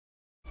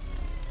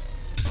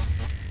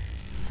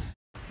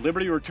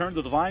Liberty returned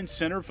to the Vine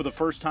Center for the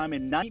first time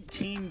in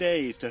 19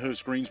 days to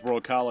host Greensboro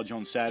College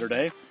on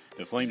Saturday.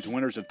 The Flames,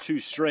 winners of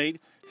 2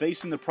 straight,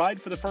 facing the Pride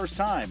for the first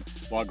time,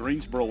 while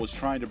Greensboro was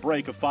trying to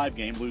break a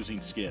 5-game losing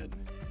skid.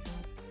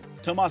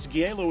 Tomas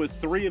Gielo with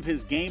 3 of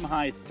his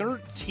game-high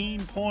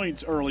 13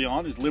 points early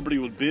on as Liberty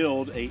would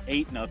build a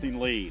 8-0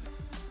 lead.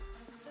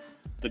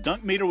 The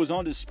dunk meter was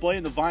on display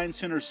in the Vine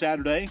Center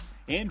Saturday.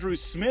 Andrew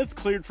Smith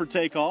cleared for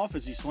takeoff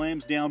as he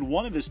slams down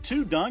one of his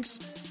 2 dunks.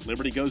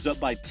 Liberty goes up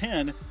by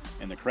 10,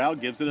 and the crowd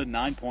gives it a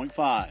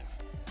 9.5.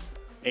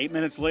 8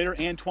 minutes later,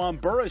 Antoine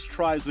Burris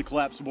tries the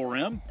collapsible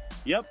rim.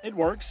 Yep, it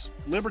works.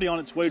 Liberty on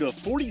its way to a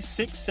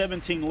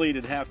 46-17 lead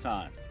at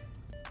halftime.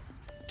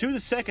 To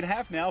the second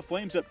half now,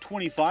 Flames up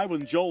 25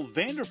 when Joel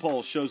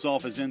Vanderpool shows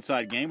off his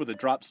inside game with a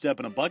drop step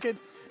and a bucket.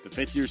 The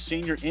 5th-year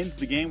senior ends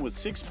the game with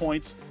 6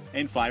 points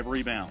and 5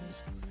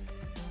 rebounds.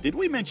 Did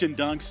we mention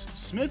dunks?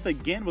 Smith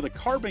again with a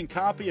carbon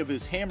copy of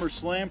his hammer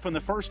slam from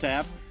the first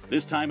half,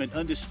 this time an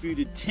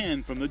undisputed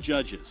 10 from the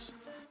judges.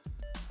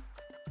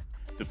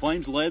 The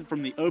Flames led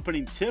from the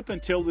opening tip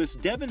until this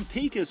Devin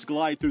Pekas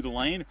glide through the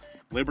lane.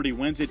 Liberty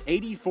wins it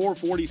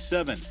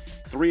 84-47.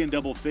 3 in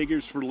double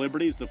figures for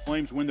Liberty as the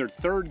Flames win their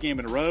 3rd game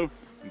in a row.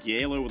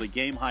 Gielo with a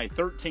game-high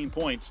 13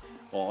 points,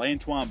 while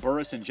Antoine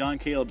Burris and John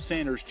Caleb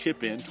Sanders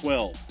chip in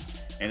 12.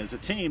 And as a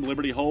team,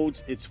 Liberty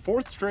holds its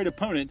 4th straight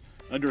opponent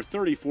under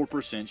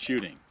 34%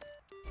 shooting.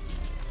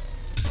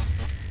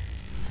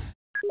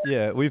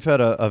 Yeah, we've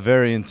had a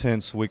very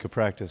intense week of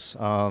practice.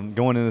 Going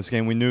into this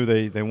game, we knew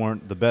they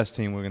weren't the best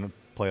team we're going to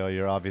play all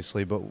year,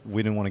 obviously, but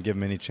we didn't want to give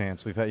them any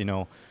chance. We've had,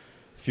 a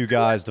few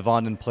guys.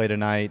 Devon didn't play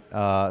tonight,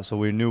 so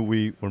we knew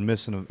we were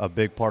missing a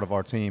big part of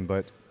our team,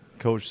 but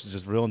Coach is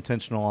just real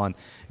intentional on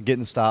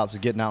getting stops,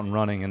 getting out and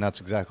running, and that's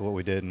exactly what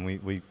we did, and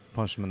we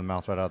punched him in the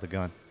mouth right out of the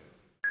gun.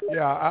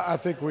 Yeah, I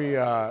think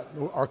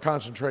our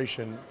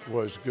concentration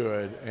was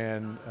good,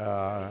 and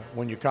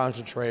when you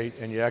concentrate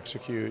and you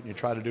execute and you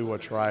try to do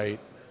what's right,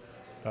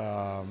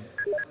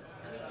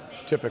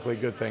 typically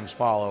good things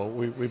follow.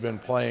 We've been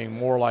playing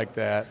more like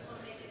that.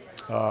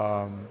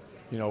 When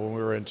we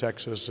were in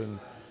Texas and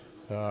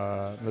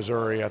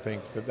Missouri, I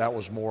think that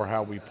was more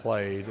how we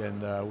played,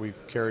 and we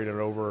carried it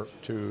over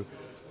to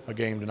a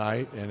game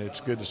tonight, and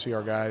it's good to see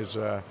our guys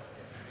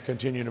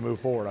continue to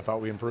move forward. I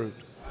thought we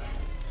improved.